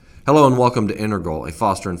Hello and welcome to Integral, a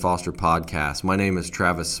Foster & Foster podcast. My name is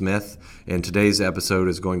Travis Smith, and today's episode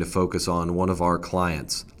is going to focus on one of our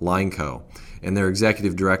clients, Lineco, and their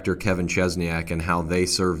executive director, Kevin Chesniak, and how they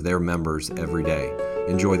serve their members every day.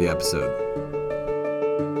 Enjoy the episode.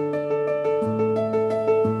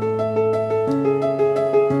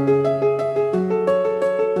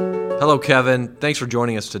 Hello, Kevin. Thanks for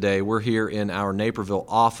joining us today. We're here in our Naperville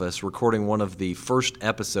office recording one of the first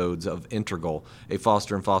episodes of Integral, a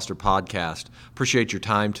Foster & Foster podcast. Appreciate your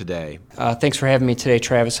time today. Thanks for having me today,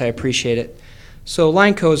 Travis. I appreciate it. So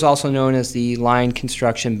Lineco is also known as the Line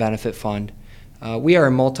Construction Benefit Fund. We are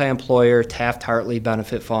a multi-employer Taft-Hartley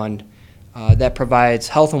benefit fund that provides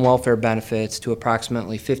health and welfare benefits to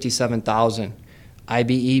approximately 57,000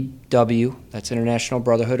 IBEW, that's International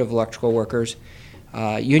Brotherhood of Electrical Workers,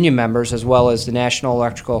 union members, as well as the National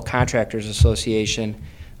Electrical Contractors Association,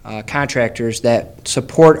 contractors that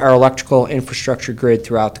support our electrical infrastructure grid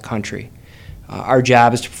throughout the country. Our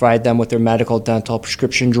job is to provide them with their medical, dental,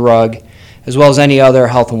 prescription drug, as well as any other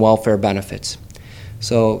health and welfare benefits.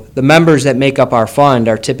 So the members that make up our fund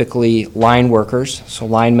are typically line workers, so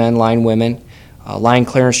linemen, line women, line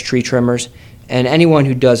clearance tree trimmers, and anyone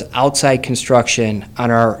who does outside construction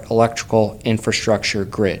on our electrical infrastructure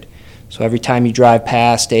grid. So every time you drive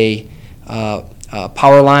past a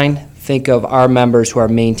power line, think of our members who are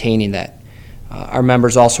maintaining that. Our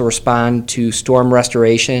members also respond to storm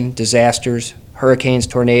restoration, disasters, hurricanes,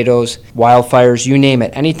 tornadoes, wildfires, you name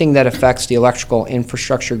it. Anything that affects the electrical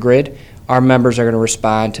infrastructure grid, our members are going to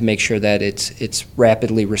respond to make sure that it's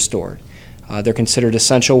rapidly restored. They're considered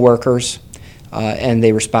essential workers, and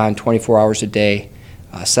they respond 24 hours a day,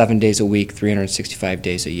 7 days a week, 365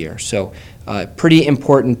 days a year. So pretty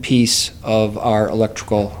important piece of our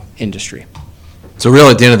electrical industry. So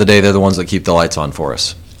really, at the end of the day, they're the ones that keep the lights on for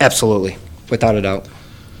us. Absolutely, without a doubt.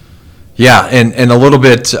 Yeah, and a little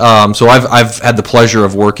bit, so I've had the pleasure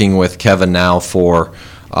of working with Kevin now for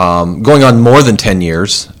going on more than 10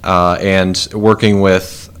 years, and working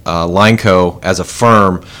with Lineco as a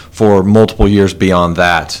firm for multiple years beyond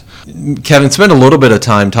that. Kevin, spend a little bit of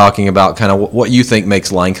time talking about kind of what you think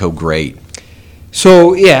makes Lineco great.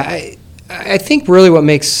 So, yeah, I think really what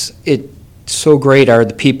makes it so great are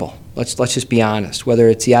the people. Let's just be honest. Whether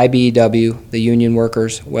it's the IBEW, the union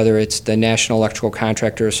workers, whether it's the National Electrical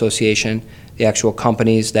Contractor Association, the actual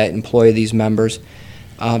companies that employ these members,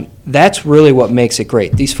 that's really what makes it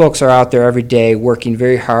great. These folks are out there every day working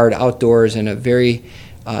very hard outdoors in a very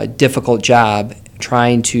difficult job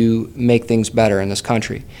trying to make things better in this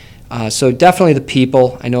country. So definitely the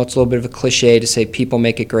people. I know it's a little bit of a cliche to say people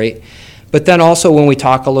make it great. But then also when we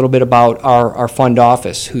talk a little bit about our fund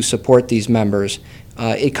office who support these members,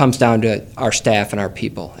 it comes down to our staff and our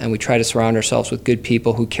people. And we try to surround ourselves with good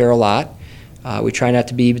people who care a lot. We try not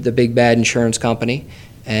to be the big bad insurance company.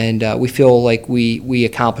 And we feel like we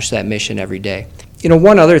accomplish that mission every day. You know,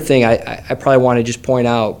 one other thing I probably want to just point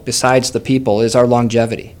out besides the people is our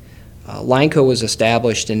longevity. Lineco was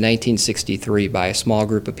established in 1963 by a small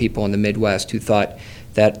group of people in the Midwest who thought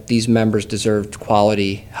that these members deserved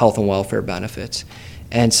quality health and welfare benefits.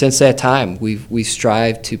 And since that time, we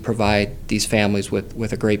strive to provide these families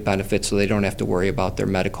with a great benefit so they don't have to worry about their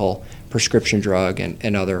medical, prescription drug,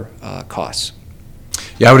 and other costs.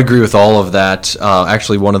 Yeah, I would agree with all of that.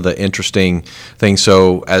 Actually, one of the interesting things,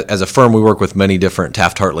 so as a firm, we work with many different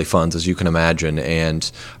Taft-Hartley funds, as you can imagine,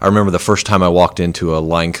 and I remember the first time I walked into a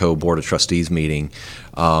Lineco Board of Trustees meeting,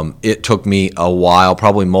 it took me a while,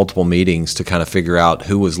 probably multiple meetings, to kind of figure out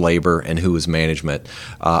who was labor and who was management.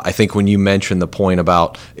 I think when you mentioned the point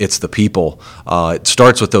about it's the people, it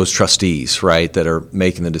starts with those trustees, right, that are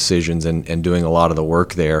making the decisions and doing a lot of the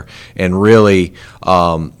work there. And really,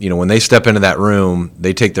 when they step into that room,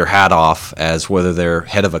 they take their hat off as whether they're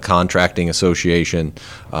head of a contracting association,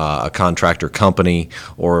 a contractor company,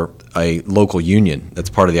 or a local union that's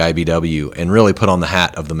part of the IBEW, and really put on the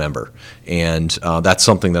hat of the member. And that's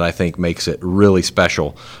something that I think makes it really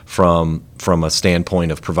special from a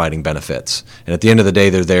standpoint of providing benefits. And at the end of the day,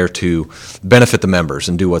 they're there to benefit the members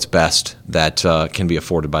and do what's best that can be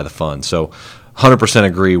afforded by the fund. So 100%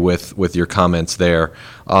 agree with your comments there.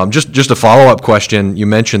 Just a follow-up question. You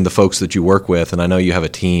mentioned the folks that you work with, and I know you have a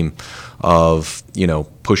team of,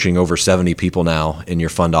 pushing over 70 people now in your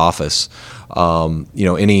fund office.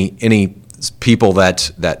 Any people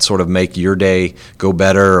that sort of make your day go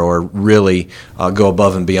better or really go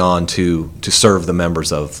above and beyond to serve the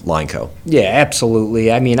members of Lineco? Yeah,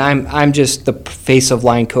 absolutely. I mean, I'm just the face of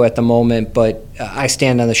Lineco at the moment, but I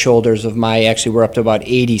stand on the shoulders of we're up to about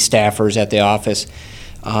 80 staffers at the office.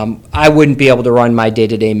 I wouldn't be able to run my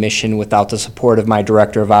day-to-day mission without the support of my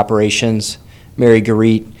Director of Operations, Mary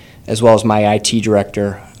Garit, as well as my IT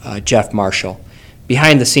Director, Jeff Marshall.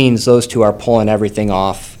 Behind the scenes, those two are pulling everything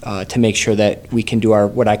off to make sure that we can do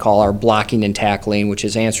what I call our blocking and tackling, which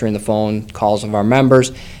is answering the phone calls of our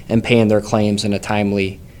members and paying their claims in a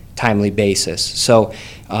timely basis. So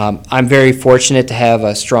I'm very fortunate to have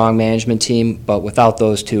a strong management team, but without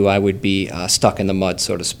those two, I would be stuck in the mud,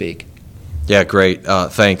 so to speak. Yeah, great.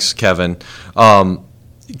 Thanks, Kevin.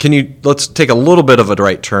 Let's take a little bit of a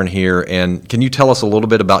right turn here, and can you tell us a little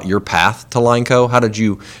bit about your path to Lineco? How did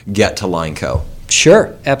you get to Lineco?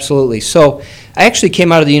 Sure, absolutely. So I actually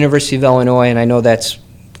came out of the University of Illinois, and I know that's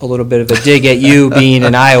a little bit of a dig at you being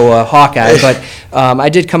an Iowa Hawkeye, but I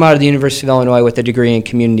did come out of the University of Illinois with a degree in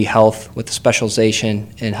community health with a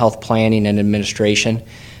specialization in health planning and administration.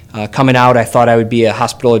 Coming out, I thought I would be a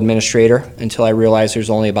hospital administrator until I realized there's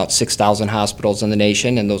only about 6,000 hospitals in the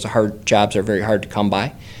nation, and those jobs are very hard to come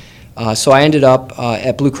by. So I ended up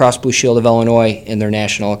at Blue Cross Blue Shield of Illinois in their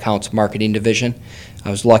National Accounts Marketing Division. I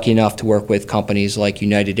was lucky enough to work with companies like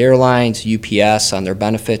United Airlines, UPS on their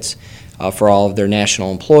benefits for all of their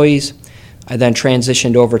national employees. I then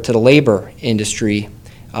transitioned over to the labor industry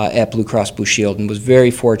at Blue Cross Blue Shield and was very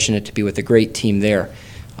fortunate to be with a great team there.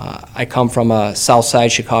 I come from a South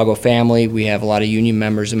Side Chicago family. We have a lot of union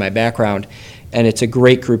members in my background, and it's a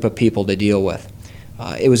great group of people to deal with.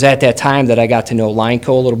 It was at that time that I got to know Lineco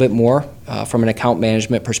a little bit more from an account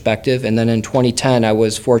management perspective, and then in 2010 I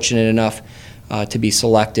was fortunate enough to be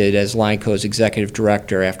selected as Lineco's executive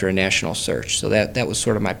director after a national search. So that was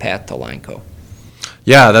sort of my path to Lineco.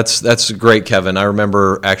 Yeah, that's great, Kevin. I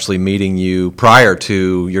remember actually meeting you prior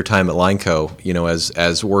to your time at Lineco,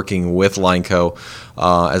 as working with Lineco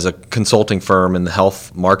as a consulting firm in the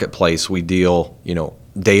health marketplace. We deal,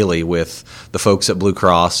 daily with the folks at Blue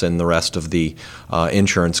Cross and the rest of the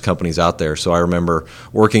insurance companies out there. So I remember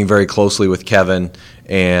working very closely with Kevin,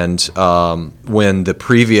 and when the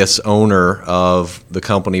previous owner of the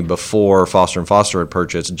company before Foster & Foster had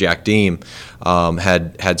purchased, Jack Deem,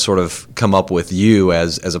 had sort of come up with you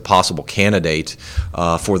as a possible candidate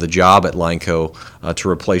for the job at Lineco to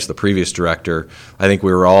replace the previous director. I think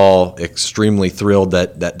we were all extremely thrilled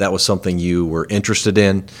that was something you were interested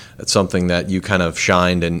in. It's something that you kind of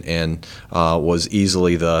shined and was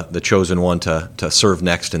easily the chosen one to serve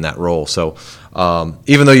next in that role. So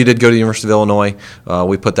even though you did go to the University of Illinois,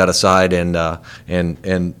 we put that aside and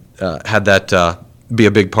had that be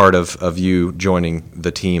a big part of you joining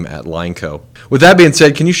the team at Lineco. With that being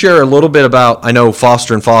said, can you share a little bit about, I know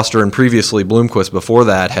Foster & Foster and previously Bloomquist before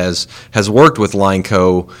that has worked with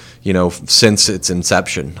Lineco, since its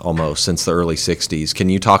inception, almost since the early 60s. Can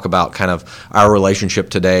you talk about kind of our relationship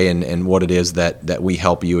today and what it is that we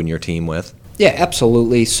help you and your team with? Yeah,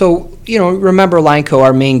 absolutely. So, remember Lineco,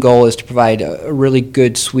 our main goal is to provide a really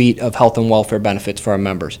good suite of health and welfare benefits for our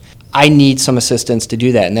members. I need some assistance to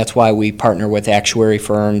do that, and that's why we partner with actuary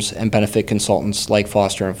firms and benefit consultants like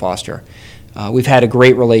Foster & Foster. We've had a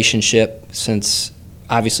great relationship since,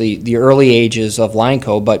 obviously, the early ages of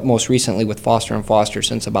Lineco, but most recently with Foster & Foster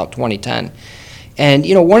since about 2010. And,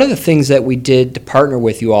 one of the things that we did to partner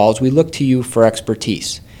with you all is we look to you for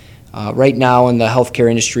expertise. Right now in the healthcare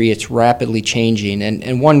industry, it's rapidly changing,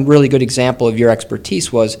 and one really good example of your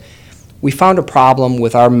expertise was we found a problem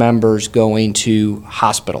with our members going to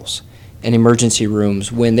hospitals and emergency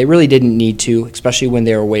rooms when they really didn't need to, especially when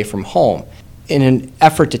they were away from home. In an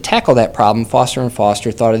effort to tackle that problem, Foster &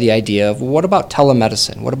 Foster thought of the idea of, what about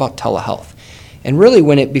telemedicine? What about telehealth? And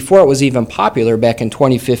really, before it was even popular back in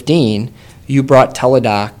 2015, you brought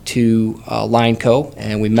Teladoc to Lineco,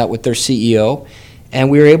 and we met with their CEO,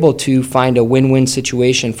 and we were able to find a win-win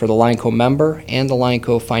situation for the Lineco member and the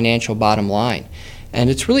Lineco financial bottom line. And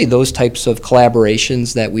it's really those types of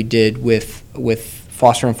collaborations that we did with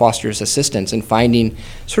Foster & Foster's assistance and finding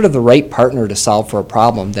sort of the right partner to solve for a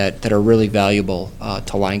problem that are really valuable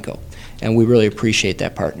to Lineco. And we really appreciate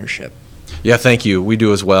that partnership. Yeah, thank you. We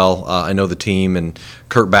do as well. I know the team and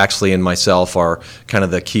Kurt Baxley and myself are kind of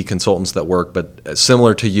the key consultants that work, but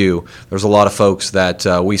similar to you, there's a lot of folks that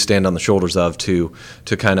we stand on the shoulders of to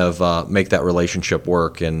kind of make that relationship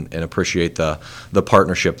work and appreciate the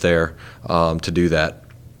partnership there to do that.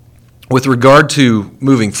 With regard to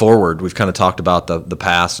moving forward, we've kind of talked about the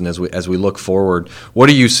past, and as we look forward, what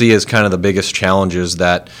do you see as kind of the biggest challenges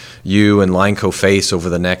that you and Lineco face over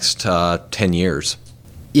the next 10 years?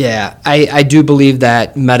 Yeah, I do believe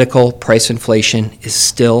that medical price inflation is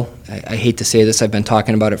still, I hate to say this, I've been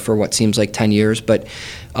talking about it for what seems like 10 years, but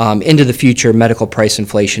into the future, medical price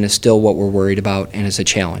inflation is still what we're worried about and is a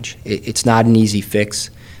challenge. It's not an easy fix.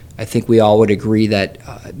 I think we all would agree that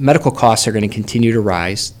medical costs are going to continue to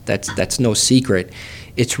rise. That's no secret.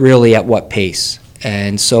 It's really at what pace.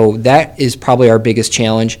 And so that is probably our biggest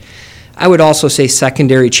challenge. I would also say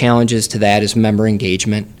secondary challenges to that is member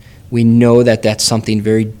engagement. We know that that's something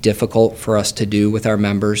very difficult for us to do with our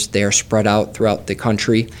members. They are spread out throughout the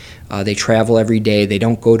country. They travel every day. They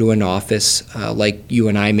don't go to an office like you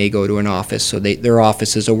and I may go to an office, so their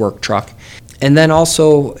office is a work truck. And then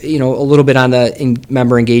also, a little bit on the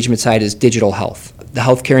member engagement side is digital health. The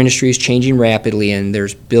healthcare industry is changing rapidly, and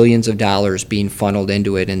there's billions of dollars being funneled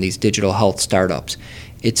into it in these digital health startups.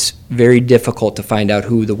 It's very difficult to find out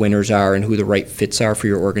who the winners are and who the right fits are for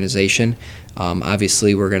your organization.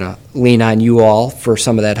 Obviously, we're going to lean on you all for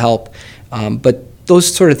some of that help. But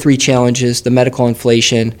those sort of three challenges, the medical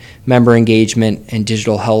inflation, member engagement, and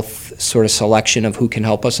digital health sort of selection of who can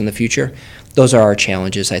help us in the future, those are our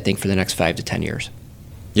challenges, I think, for the next 5 to 10 years.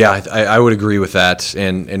 Yeah, I would agree with that,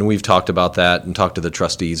 and we've talked about that and talked to the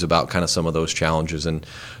trustees about kind of some of those challenges, and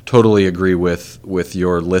totally agree with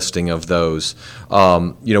your listing of those.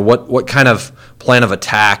 What kind of plan of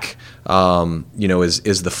attack,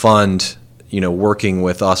 is the fund, working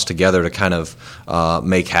with us together to kind of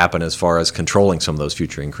make happen as far as controlling some of those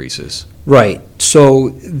future increases? Right. So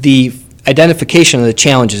the identification of the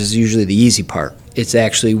challenges is usually the easy part. It's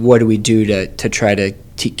actually what do we do to try to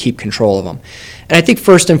keep control of them. And I think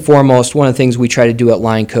first and foremost, one of the things we try to do at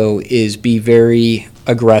Lineco is be very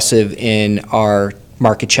aggressive in our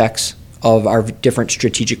market checks of our different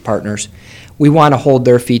strategic partners. We want to hold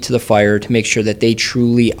their feet to the fire to make sure that they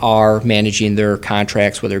truly are managing their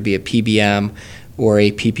contracts, whether it be a PBM or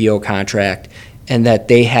a PPO contract, and that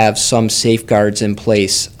they have some safeguards in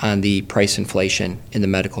place on the price inflation in the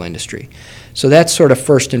medical industry. So that's sort of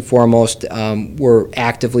first and foremost. We're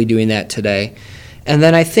actively doing that today. And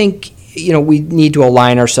then I think, we need to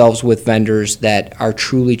align ourselves with vendors that are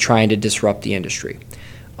truly trying to disrupt the industry.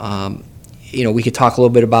 We could talk a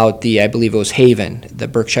little bit about I believe it was Haven, the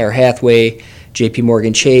Berkshire Hathaway, JP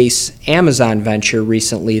Morgan Chase, Amazon venture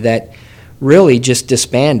recently that really just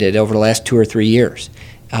disbanded over the last 2 or 3 years.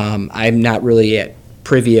 I'm not really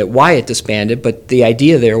privy at why it disbanded, but the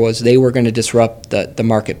idea there was they were going to disrupt the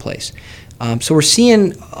marketplace. So we're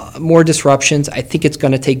seeing more disruptions. I think it's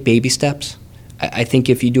going to take baby steps. I think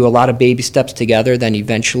if you do a lot of baby steps together, then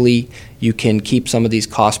eventually you can keep some of these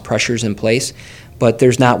cost pressures in place. But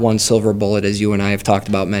there's not one silver bullet, as you and I have talked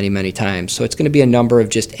about many, many times. So it's going to be a number of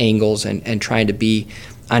just angles and trying to be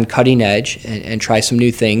on cutting edge and try some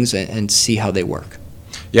new things and see how they work.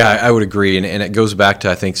 Yeah, I would agree, and it goes back to,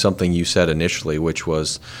 I think, something you said initially, which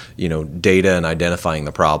was, data and identifying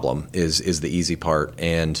the problem is the easy part,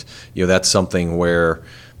 and that's something where,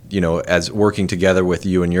 as working together with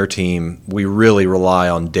you and your team, we really rely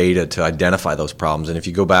on data to identify those problems. And if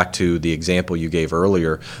you go back to the example you gave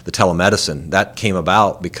earlier, the telemedicine, that came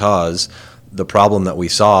about because the problem that we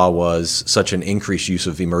saw was such an increased use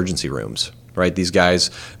of emergency rooms. Right, these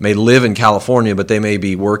guys may live in California, but they may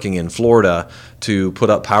be working in Florida to put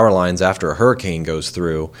up power lines after a hurricane goes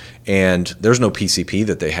through, and there's no PCP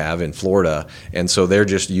that they have in Florida, and so they're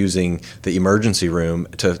just using the emergency room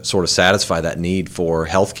to sort of satisfy that need for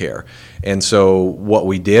health care. And so what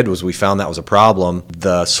we did was we found that was a problem.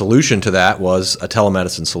 The solution to that was a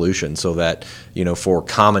telemedicine solution, so that for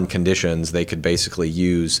common conditions they could basically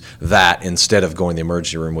use that instead of going to the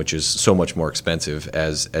emergency room, which is so much more expensive,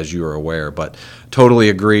 as you are aware. But totally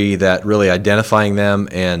agree that really identifying them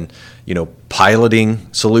and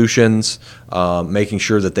piloting solutions, making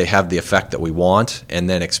sure that they have the effect that we want, and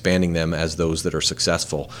then expanding them as those that are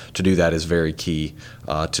successful. To do that is very key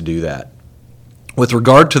to do that. With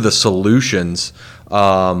regard to the solutions,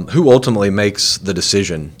 who ultimately makes the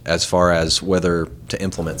decision as far as whether to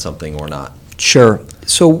implement something or not? Sure.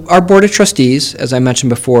 So our Board of Trustees, as I mentioned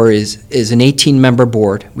before, is an 18-member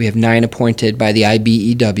board. We have 9 appointed by the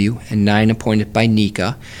IBEW and 9 appointed by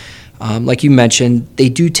NECA. Like you mentioned, they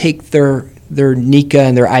do take their NECA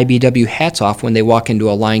and their IBEW hats off when they walk into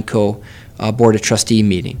a Lineco Board of Trustee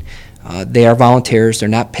meeting. They are volunteers. They're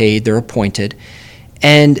not paid. They're appointed.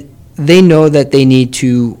 And they know that they need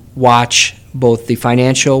to watch both the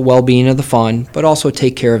financial well-being of the fund, but also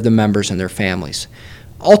take care of the members and their families.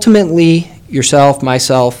 Ultimately, yourself,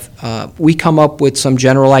 myself, we come up with some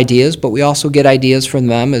general ideas, but we also get ideas from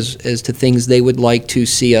them as to things they would like to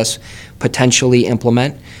see us potentially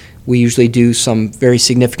implement. We usually do some very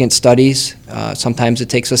significant studies. Sometimes it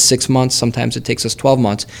takes us 6 months, sometimes it takes us 12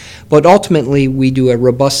 months. But ultimately, we do a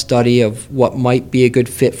robust study of what might be a good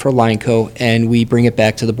fit for Lineco, and we bring it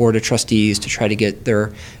back to the Board of Trustees to try to get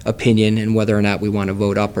their opinion and whether or not we want to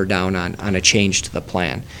vote up or down on a change to the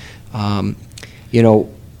plan.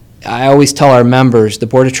 I always tell our members, the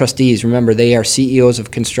Board of Trustees, remember, they are CEOs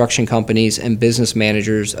of construction companies and business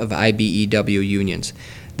managers of IBEW unions.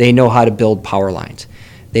 They know how to build power lines.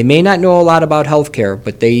 They may not know a lot about healthcare,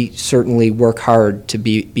 but they certainly work hard to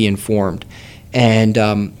be informed. And,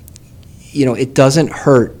 it doesn't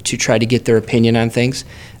hurt to try to get their opinion on things.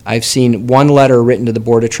 I've seen one letter written to the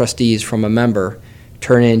Board of Trustees from a member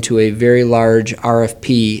turn into a very large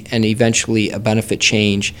RFP and eventually a benefit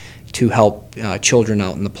change to help children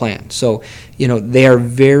out in the plan. So, they are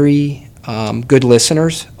very good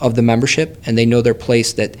listeners of the membership, and they know their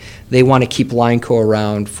place, that they want to keep Lineco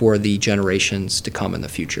around for the generations to come in the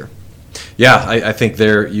future. Yeah, I think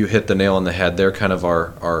there you hit the nail on the head. They're kind of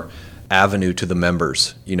our avenue to the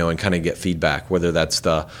members, and kind of get feedback, whether that's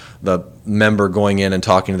the member going in and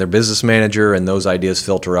talking to their business manager and those ideas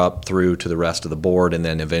filter up through to the rest of the board and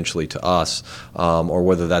then eventually to us, or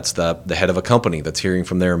whether that's the head of a company that's hearing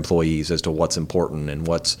from their employees as to what's important and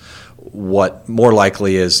what more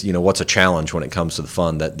likely is, what's a challenge when it comes to the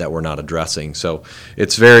fund that we're not addressing. So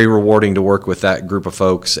it's very rewarding to work with that group of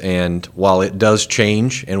folks, and while it does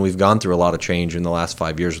change, and we've gone through a lot of change in the last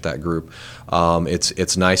 5 years with that group,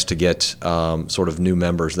 it's nice to get sort of new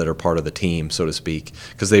members that are part of the team, so to speak,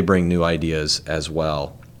 because they bring new ideas as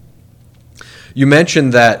well. You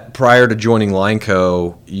mentioned that prior to joining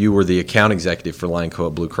Lineco, you were the account executive for Lineco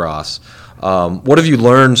at Blue Cross. What have you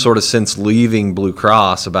learned sort of since leaving Blue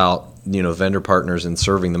Cross about vendor partners and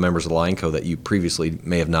serving the members of Lineco that you previously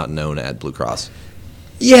may have not known at Blue Cross?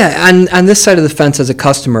 Yeah, on this side of the fence as a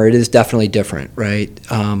customer, it is definitely different, right?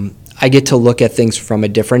 I get to look at things from a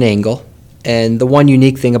different angle. And the one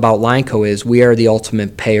unique thing about Lineco is we are the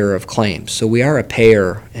ultimate payer of claims. So we are a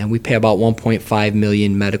payer, and we pay about 1.5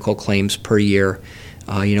 million medical claims per year.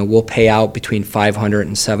 We'll pay out between $500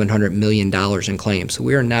 and $700 million in claims. So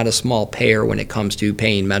we are not a small payer when it comes to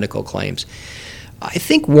paying medical claims. I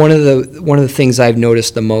think one of the things I've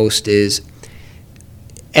noticed the most is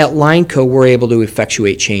at Lineco we're able to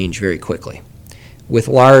effectuate change very quickly. With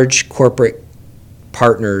large corporate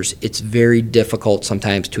partners, it's very difficult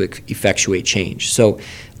sometimes to effectuate change. So at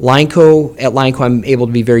Lineco, I'm able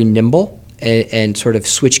to be very nimble and sort of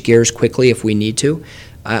switch gears quickly if we need to.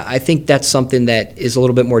 I think that's something that is a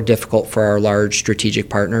little bit more difficult for our large strategic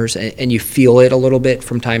partners, and you feel it a little bit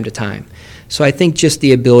from time to time. So I think just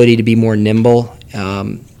the ability to be more nimble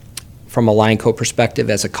from a Lineco perspective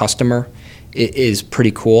as a customer is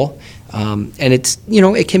pretty cool. And it's,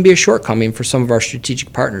 it can be a shortcoming for some of our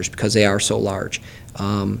strategic partners because they are so large.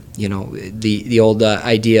 The old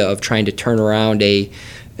idea of trying to turn around a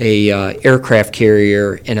aircraft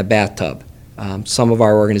carrier in a bathtub. Some of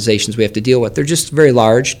our organizations we have to deal with, they're just very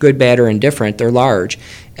large, good, bad, or indifferent. They're large,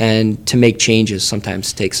 and to make changes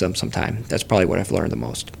sometimes takes them some time. That's probably what I've learned the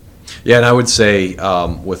most. Yeah, and I would say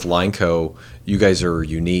with Lineco, you guys are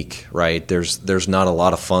unique, right? There's not a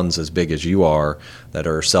lot of funds as big as you are that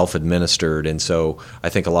are self-administered, and so I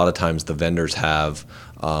think a lot of times the vendors have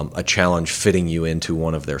a challenge fitting you into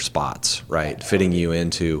one of their spots, right? Fitting you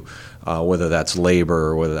into whether that's labor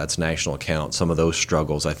or whether that's national account. Some of those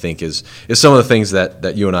struggles, I think, is some of the things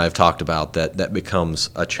that you and I have talked about that becomes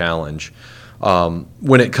a challenge.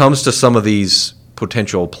 When it comes to some of these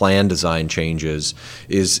potential plan design changes,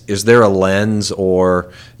 is there a lens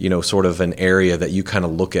or sort of an area that you kind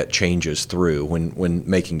of look at changes through when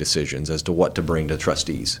making decisions as to what to bring to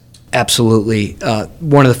trustees? Absolutely.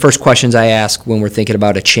 One of the first questions I ask when we're thinking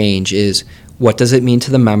about a change is, what does it mean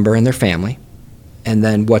to the member and their family? And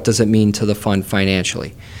then what does it mean to the fund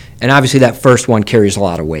financially? And obviously that first one carries a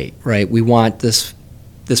lot of weight, right? We want this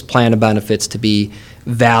plan of benefits to be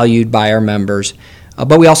valued by our members,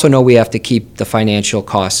 but we also know we have to keep the financial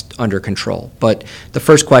cost under control. But the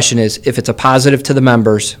first question is, if it's a positive to the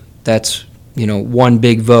members, that's one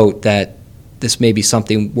big vote that this may be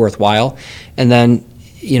something worthwhile. And then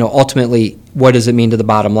ultimately, what does it mean to the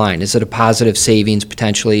bottom line? Is it a positive savings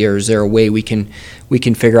potentially, or is there a way we can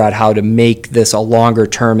figure out how to make this a longer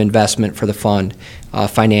term investment for the fund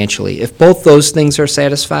financially? If both those things are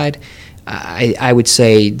satisfied, I would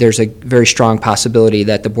say there's a very strong possibility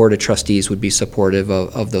that the Board of Trustees would be supportive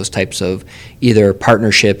of those types of either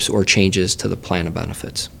partnerships or changes to the plan of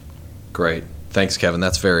benefits. Great. Thanks, Kevin.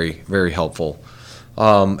 That's very, very helpful.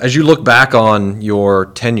 As you look back on your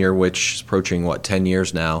tenure, which is approaching 10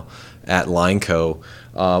 years now at Lineco,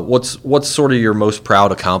 what's sort of your most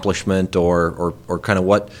proud accomplishment, or kind of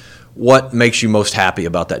what makes you most happy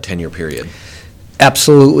about that 10-year period?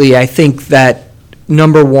 Absolutely. I think that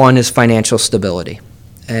number one is financial stability.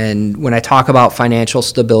 And when I talk about financial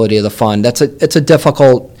stability of the fund, it's a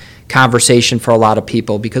difficult conversation for a lot of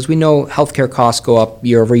people because we know healthcare costs go up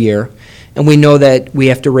year over year. And we know that we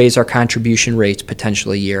have to raise our contribution rates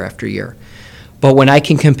potentially year after year. But when I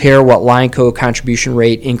can compare what Lineco contribution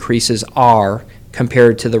rate increases are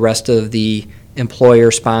compared to the rest of the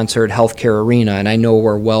employer-sponsored healthcare arena, and I know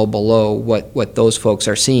we're well below what those folks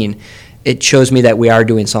are seeing, it shows me that we are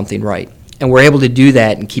doing something right. And we're able to do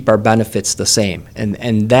that and keep our benefits the same.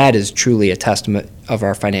 And that is truly a testament of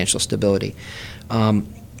our financial stability. One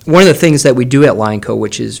of the things that we do at Lineco,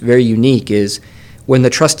 which is very unique, is when the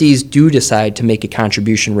trustees do decide to make a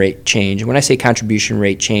contribution rate change, and when I say contribution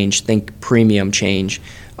rate change, think premium change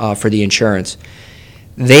for the insurance,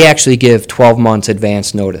 they actually give 12 months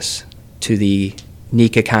advance notice to the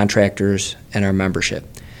NECA contractors and our membership.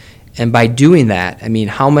 And by doing that, I mean,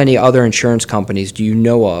 how many other insurance companies do you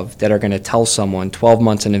know of that are going to tell someone 12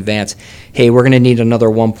 months in advance, hey, we're going to need another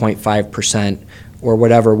 1.5% or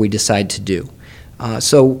whatever we decide to do?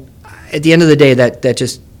 So at the end of the day, that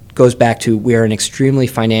just goes back to we are an extremely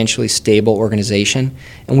financially stable organization,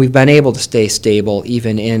 and we've been able to stay stable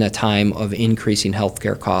even in a time of increasing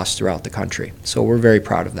healthcare costs throughout the country. So we're very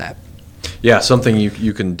proud of that. Yeah, something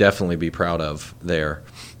you can definitely be proud of there.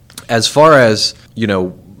 As far as,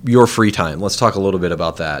 your free time, let's talk a little bit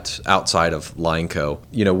about that outside of Lineco.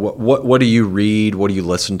 What do you read? What do you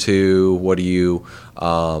listen to? What do you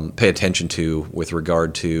pay attention to with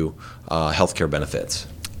regard to healthcare benefits?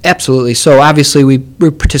 Absolutely. So obviously we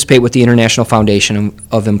participate with the International Foundation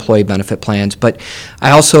of Employee Benefit Plans, but I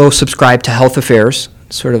also subscribe to Health Affairs,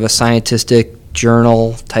 sort of a scientific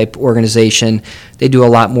journal type organization. They do a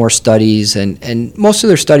lot more studies, and most of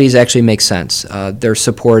their studies actually make sense. They're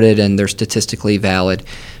supported and they're statistically valid.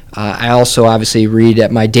 I also obviously read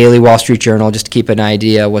at my daily Wall Street Journal just to keep an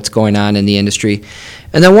idea what's going on in the industry.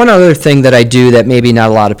 And then one other thing that I do that maybe not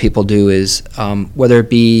a lot of people do is whether it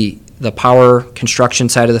be the power construction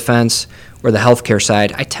side of the fence or the healthcare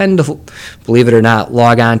side, I tend to, believe it or not,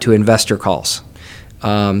 log on to investor calls.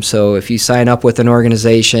 So if you sign up with an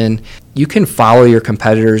organization, you can follow your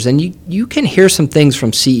competitors, and you can hear some things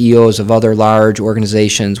from CEOs of other large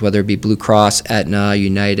organizations, whether it be Blue Cross, Aetna,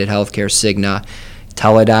 United Healthcare, Cigna,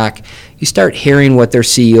 Teladoc. You start hearing what their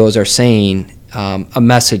CEOs are saying, a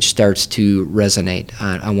message starts to resonate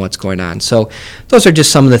on what's going on. So those are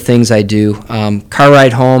just some of the things I do. Car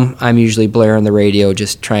ride home, I'm usually blaring the radio,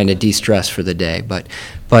 just trying to de-stress for the day. But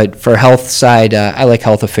for health side, I like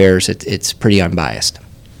Health Affairs. It's pretty unbiased.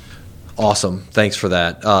 Awesome. Thanks for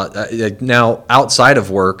that. Now, outside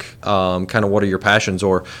of work, kind of what are your passions?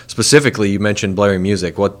 Or specifically, you mentioned blaring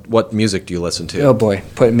music. What music do you listen to? Oh, boy.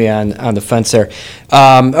 Putting me on the fence there.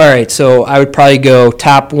 All right. So I would probably go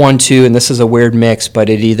top 1, 2, and this is a weird mix, but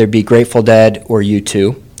it'd either be Grateful Dead or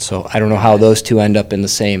U2. So I don't know how those two end up in the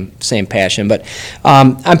same passion. But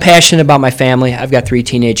I'm passionate about my family. I've got 3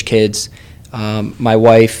 teenage kids. My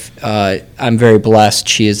wife, I'm very blessed.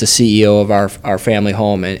 She is the CEO of our family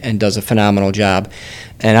home and does a phenomenal job.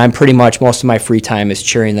 And I'm pretty much, most of my free time is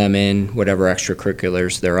cheering them in, whatever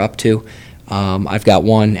extracurriculars they're up to. I've got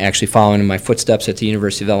one actually following in my footsteps at the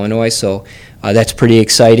University of Illinois, so that's pretty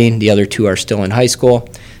exciting. The other 2 are still in high school.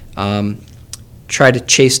 Try to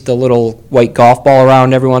chase the little white golf ball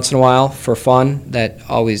around every once in a while for fun. That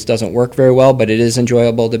always doesn't work very well, but it is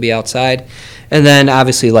enjoyable to be outside. And then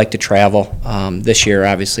obviously like to travel. This year,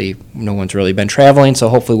 obviously, no one's really been traveling, so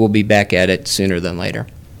hopefully we'll be back at it sooner than later.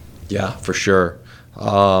 Yeah, for sure.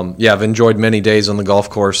 I've enjoyed many days on the golf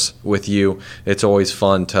course with you. It's always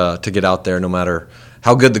fun to get out there no matter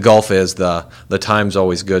how good the golf is. The time's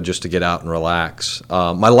always good just to get out and relax.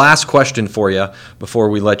 My last question for you before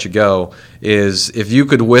we let you go is if you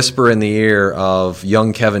could whisper in the ear of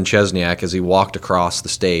young Kevin Chesniak as he walked across the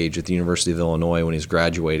stage at the University of Illinois when he's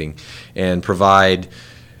graduating and provide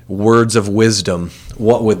words of wisdom,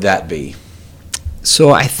 what would that be? So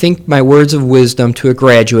I think my words of wisdom to a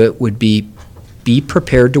graduate would be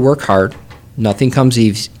prepared to work hard. Nothing comes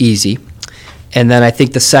easy. And then I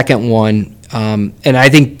think the second one, and I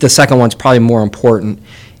think the second one's probably more important,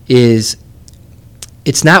 is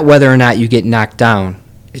it's not whether or not you get knocked down,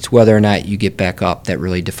 it's whether or not you get back up that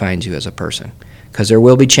really defines you as a person. Because there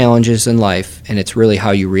will be challenges in life, and it's really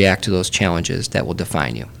how you react to those challenges that will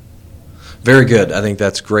define you. Very good. I think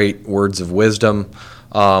that's great words of wisdom.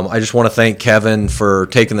 I just want to thank Kevin for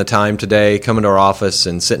taking the time today, coming to our office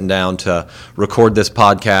and sitting down to record this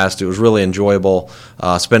podcast. It was really enjoyable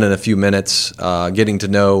spending a few minutes getting to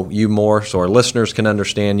know you more so our listeners can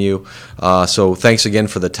understand you. So thanks again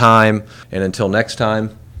for the time, and until next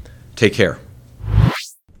time, take care. I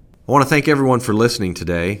want to thank everyone for listening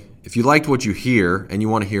today. If you liked what you hear and you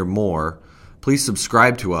want to hear more, please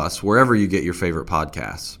subscribe to us wherever you get your favorite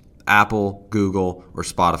podcasts, Apple, Google, or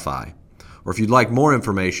Spotify. Or if you'd like more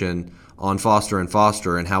information on Foster &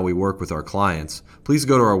 Foster and how we work with our clients, please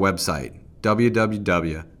go to our website,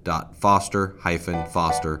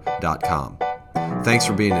 www.foster-foster.com. Thanks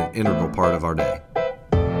for being an integral part of our day.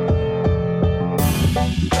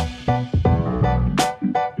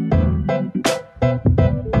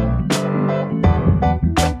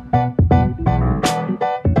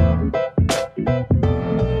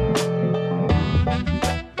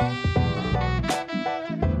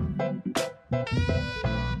 Thank you.